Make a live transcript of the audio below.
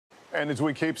And as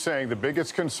we keep saying, the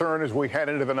biggest concern as we head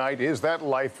into the night is that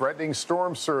life-threatening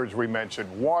storm surge we mentioned.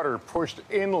 Water pushed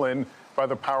inland by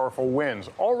the powerful winds.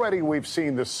 Already we've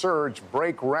seen the surge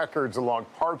break records along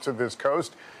parts of this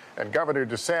coast. And Governor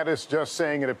DeSantis just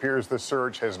saying it appears the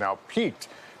surge has now peaked.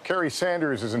 Kerry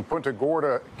Sanders is in Punta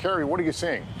Gorda. Kerry, what are you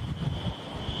seeing?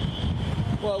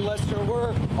 Well, Lester,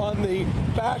 we're on the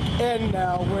back end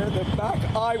now where the back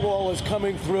eye wall is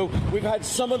coming through. We've had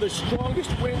some of the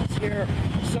strongest winds here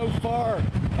so far.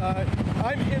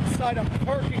 I'm inside a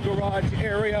parking garage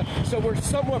area, so we're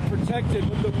somewhat protected,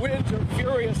 but the winds are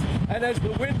furious. And as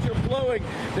the winds are blowing,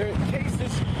 there are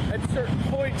cases at certain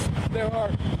points. There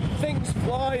are things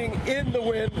flying in the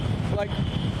wind, like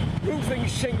roofing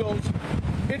shingles.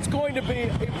 It's going to be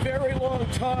a very long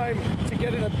time to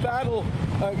get in a battle,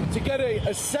 to get an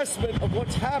assessment of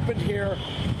what's happened here,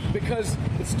 because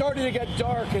it's starting to get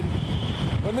dark, and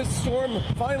when this storm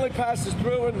finally passes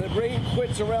through and the rain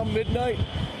quits around midnight,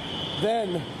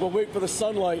 then we'll wait for the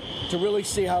sunlight to really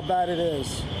see how bad it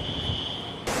is.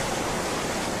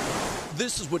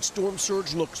 This is what storm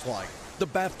surge looks like. The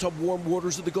bathtub warm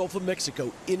waters of the Gulf of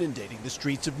Mexico inundating the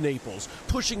streets of Naples,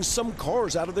 pushing some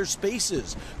cars out of their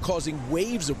spaces, causing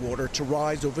waves of water to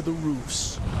rise over the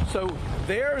roofs. So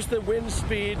there's the wind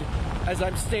speed as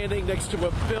I'm standing next to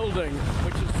a building,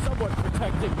 which is somewhat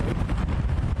protecting me.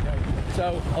 Okay.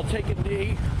 So I'll take a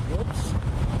knee. Whoops.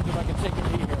 See if I can take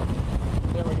a knee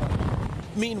here. There we go.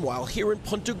 Meanwhile, here in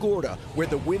Punta Gorda, where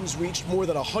the winds reached more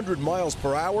than 100 miles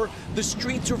per hour, the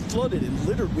streets are flooded and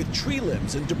littered with tree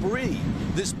limbs and debris.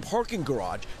 This parking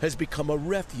garage has become a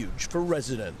refuge for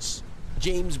residents.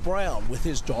 James Brown with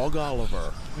his dog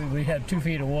Oliver. We had 2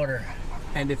 feet of water.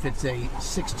 And if it's a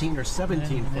 16 or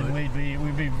 17 foot, then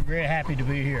we'd be very happy to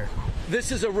be here. This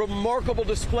is a remarkable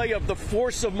display of the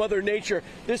force of Mother Nature.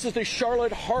 This is the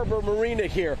Charlotte Harbor Marina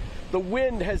here. The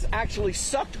wind has actually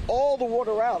sucked all the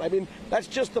water out. I mean, that's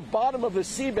just the bottom of the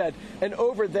seabed. And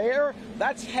over there,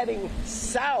 that's heading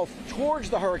south towards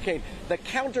the hurricane. The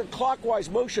counterclockwise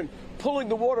motion pulling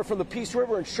the water from the Peace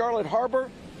River and Charlotte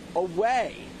Harbor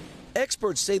away.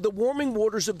 Experts say the warming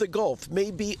waters of the Gulf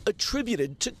may be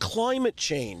attributed to climate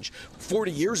change.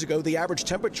 40 years ago, the average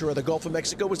temperature of the Gulf of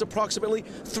Mexico was approximately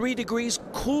 3 degrees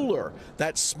cooler.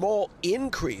 That small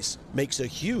increase makes a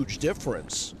huge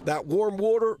difference. That warm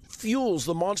water fuels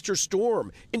the monster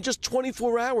storm in just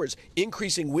 24 hours,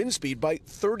 increasing wind speed by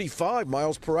 35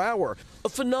 miles per hour, a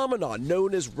phenomenon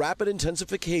known as rapid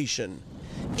intensification.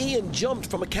 Ian jumped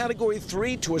from a Category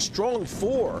 3 to a strong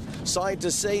 4.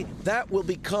 Scientists say that will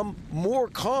become more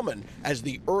common as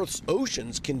the Earth's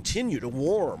oceans continue to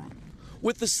warm.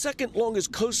 With the second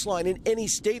longest coastline in any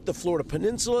state, the Florida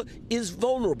Peninsula is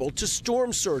vulnerable to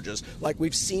storm surges like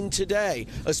we've seen today,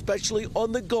 especially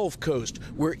on the Gulf Coast,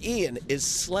 where Ian is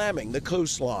slamming the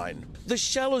coastline. The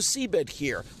shallow seabed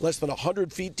here, less than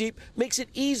 100 feet deep, makes it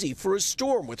easy for a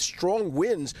storm with strong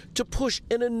winds to push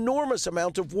an enormous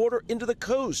amount of water into the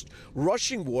coast.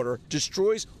 Rushing water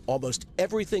destroys almost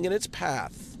everything in its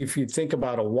path. If you think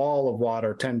about a wall of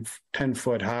water 10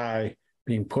 foot high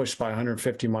being pushed by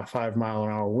 155 mile an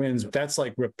hour winds, that's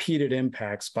like repeated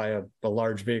impacts by a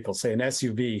large vehicle, say an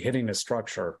SUV hitting a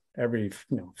structure every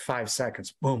 5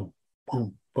 seconds. Boom,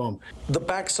 boom, boom. The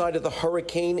backside of the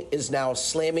hurricane is now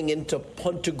slamming into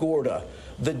Punta Gorda.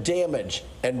 The damage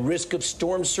and risk of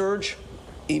storm surge,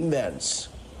 immense.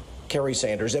 Kerry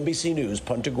Sanders, NBC News,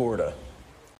 Punta Gorda.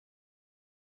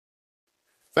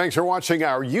 Thanks for watching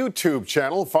our YouTube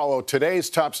channel. Follow today's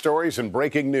top stories and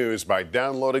breaking news by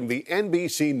downloading the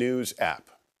NBC News app.